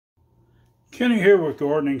Kenny here with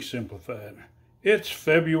Gardening Simplified. It's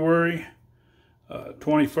February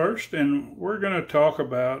 21st, and we're going to talk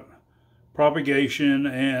about propagation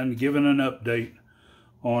and giving an update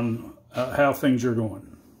on how things are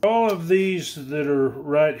going. All of these that are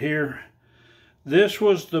right here, this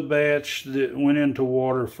was the batch that went into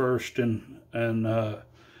water first and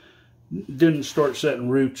didn't start setting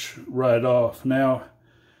roots right off. Now,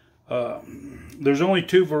 there's only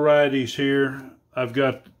two varieties here. I've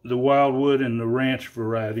got the Wildwood and the Ranch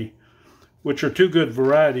variety, which are two good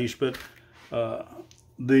varieties, but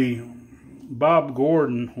the Bob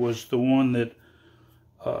Gordon was the one that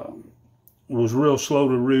was real slow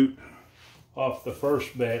to root off the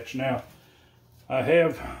first batch. Now, I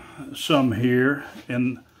have some here,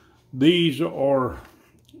 and these are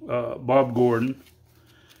Bob Gordon,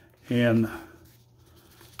 and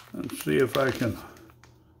let's see if I can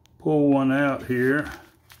pull one out here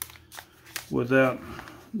without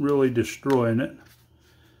really destroying it.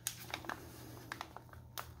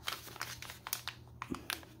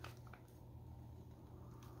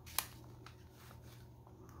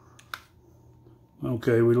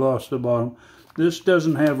 Okay, we lost the bottom. This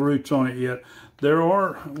doesn't have roots on it yet. There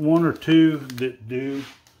are one or two that do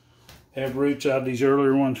have roots out of these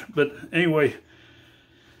earlier ones. But anyway,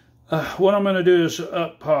 what I'm going to do is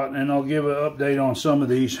up pot, and I'll give an update on some of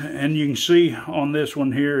these. And you can see on this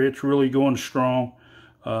one here, it's really going strong.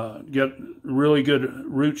 Got really good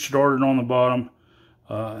roots started on the bottom.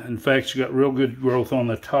 In fact, it's got real good growth on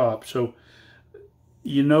the top. So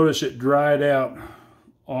you notice it dried out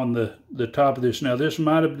on the top of this. Now, this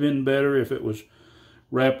might have been better if it was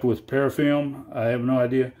wrapped with parafilm. I have no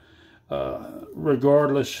idea.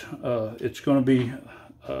 Regardless, it's going to be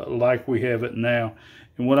like we have it now.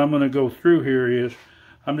 And what I'm going to go through here is,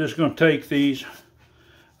 I'm just going to take these.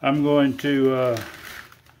 I'm going to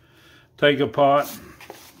take a pot.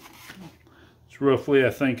 It's roughly, I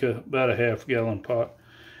think, about a half-gallon pot.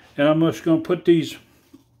 And I'm just going to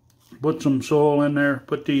put some soil in there,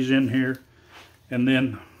 put these in here, and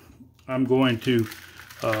then I'm going to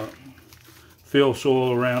fill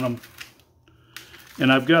soil around them.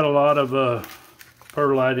 And I've got a lot of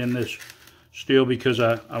perlite in this still because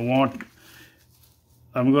I'm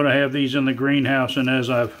going to have these in the greenhouse, and as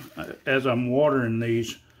I'm watering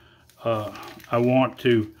these, I want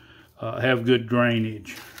to have good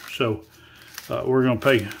drainage. So we're going to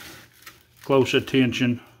pay close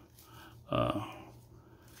attention to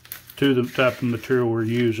the type of material we're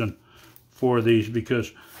using for these,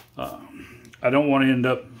 because I don't want to end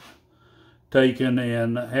up taking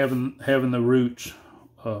and having the roots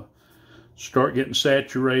start getting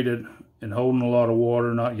saturated and holding a lot of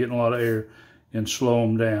water, not getting a lot of air, and slow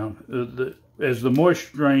them down. As the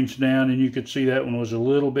moisture drains down, and you could see that one was a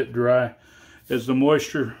little bit dry, as the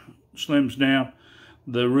moisture slims down,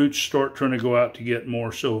 the roots start trying to go out to get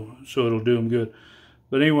more, so it'll do them good.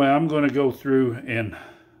 But anyway, I'm going to go through and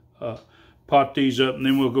pot these up, and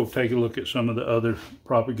then we'll go take a look at some of the other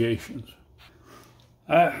propagations.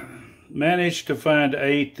 I managed to find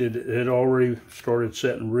 8 that had already started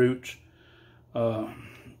setting roots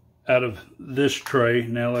out of this tray.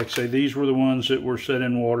 Now, like I say, these were the ones that were set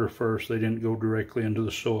in water first. They didn't go directly into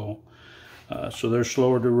the soil, so they're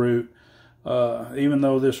slower to root. Even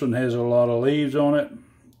though this one has a lot of leaves on it,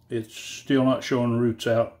 it's still not showing roots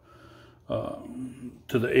out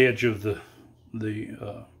to the edge of the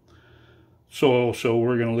soil, so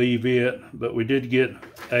we're going to leave it. But we did get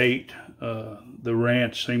 8. The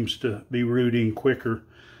Ranch seems to be rooting quicker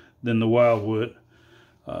than the Wildwood.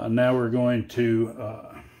 Now we're going to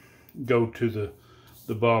go to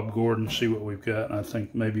the Bob Gordon, see what we've got, and I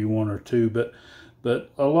think maybe 1 or 2. But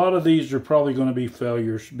a lot of these are probably going to be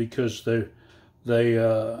failures because the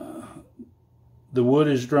wood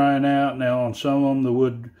is drying out. Now, on some of them, the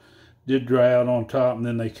wood did dry out on top, and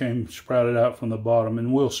then they came sprouted out from the bottom,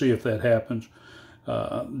 and we'll see if that happens.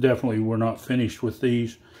 Definitely, we're not finished with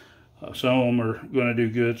these. Some of them are going to do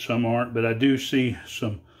good, some aren't, but I do see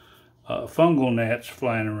some fungal gnats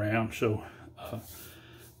flying around, so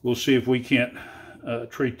we'll see if we can't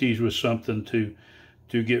treat these with something to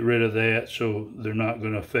get rid of that, so they're not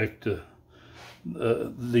going to affect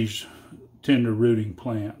these tender rooting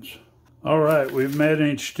plants. All right, we've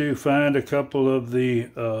managed to find a couple of the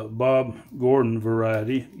Bob Gordon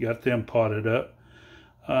variety, got them potted up.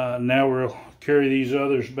 Now we'll carry these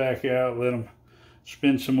others back out, let them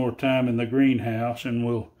spend some more time in the greenhouse, and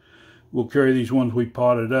we'll carry these ones we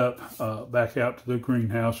potted up back out to the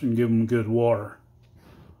greenhouse and give them good water.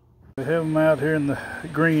 We have them out here in the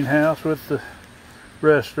greenhouse with the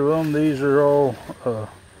rest of them. These are all the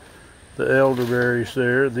elderberries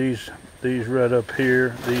there. These right up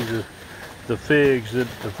here, these are the figs, that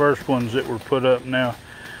the first ones that were put up. Now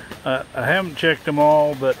I haven't checked them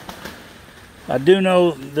all, but I do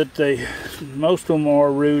know that most of them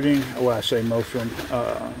are rooting. Well, I say most of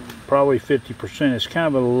them, probably 50%. It's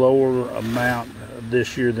kind of a lower amount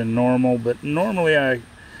this year than normal, but normally I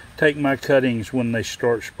take my cuttings when they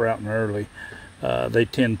start sprouting early. They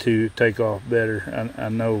tend to take off better. I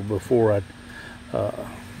know before I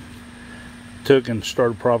took and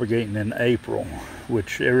started propagating in April,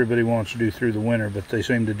 which everybody wants to do through the winter, but they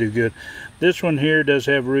seem to do good. This one here does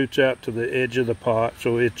have roots out to the edge of the pot,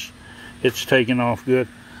 so it's taking off good.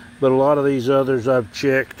 But a lot of these others I've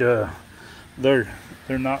checked, they're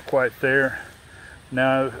not quite there.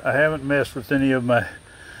 Now I haven't messed with any of my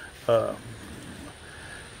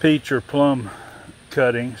peach or plum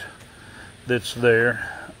cuttings that's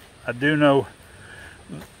there. I do know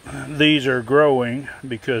these are growing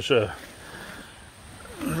because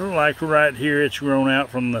like right here, it's grown out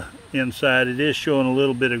from the inside. It is showing a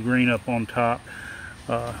little bit of green up on top,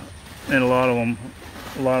 and a lot of them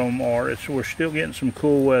are. We're still getting some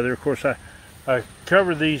cool weather. Of course, I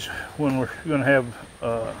cover these when we're going to have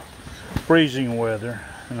freezing weather,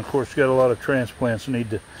 and of course, got a lot of transplants that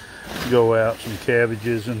need to go out. Some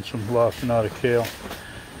cabbages and some lacinato kale,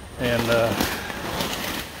 and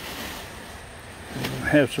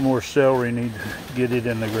have some more celery. Need to get it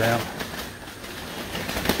in the ground.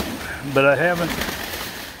 But I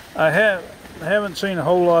haven't seen a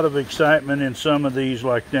whole lot of excitement in some of these,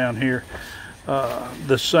 like down here.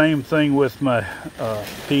 The same thing with my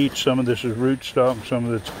peach. Some of this is rootstock, some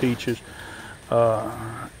of it's peaches.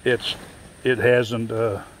 It hasn't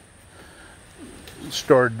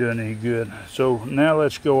started doing any good. So now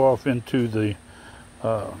let's go off into the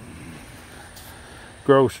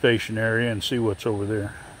grow station area and see what's over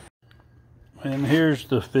there. And here's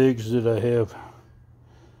the figs that I have,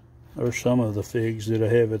 or some of the figs that I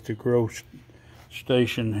have at the grow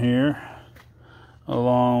station here.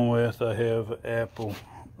 Along with, I have apple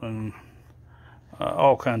and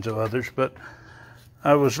all kinds of others. But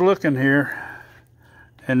I was looking here,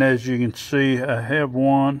 and as you can see, I have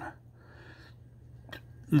one.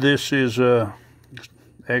 This is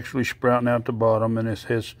actually sprouting out the bottom, and it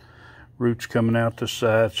has roots coming out the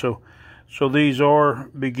side. So these are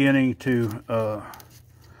beginning to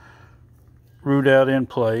root out in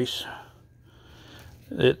place.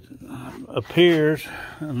 It appears,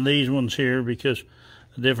 and these ones here, because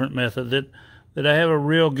a different method, that I have a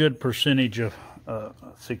real good percentage of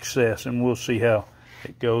success, and we'll see how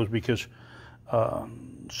it goes, because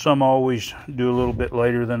some always do a little bit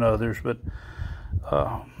later than others. But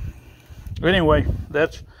anyway,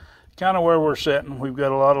 that's kind of where we're sitting. We've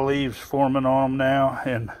got a lot of leaves forming on them now,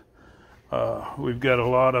 and we've got a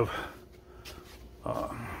lot of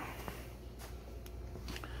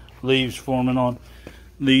leaves forming on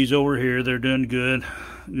these over here. They're doing good.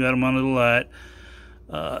 Got them under the light.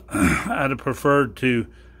 I'd have preferred to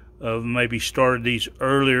maybe started these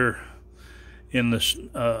earlier in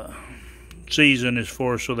the season, as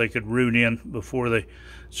far as so they could root in before they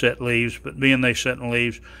set leaves. But being they set in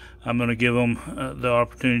leaves, I'm going to give them the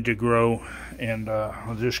opportunity to grow, and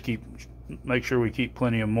I'll just make sure we keep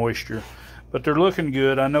plenty of moisture. But they're looking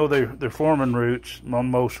good. I know they're forming roots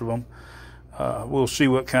on most of them. We'll see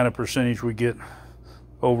what kind of percentage we get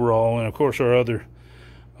overall. And of course, our other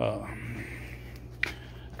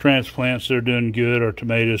transplants, they're doing good. Our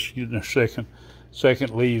tomatoes getting their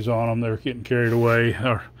second leaves on them. They're getting carried away.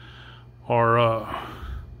 Our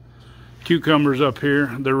cucumbers up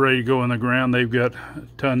here, they're ready to go in the ground. They've got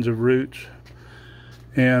tons of roots.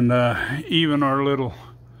 And even our little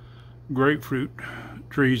grapefruit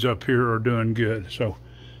trees up here are doing good. So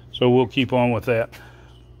we'll keep on with that.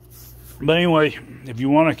 But anyway, if you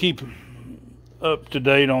want to keep up to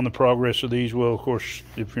date on the progress of these, well, of course,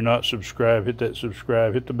 if you're not subscribed, hit that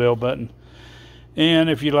subscribe, hit the bell button. And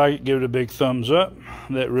if you like it, give it a big thumbs up.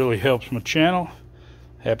 That really helps my channel.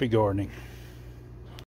 Happy gardening.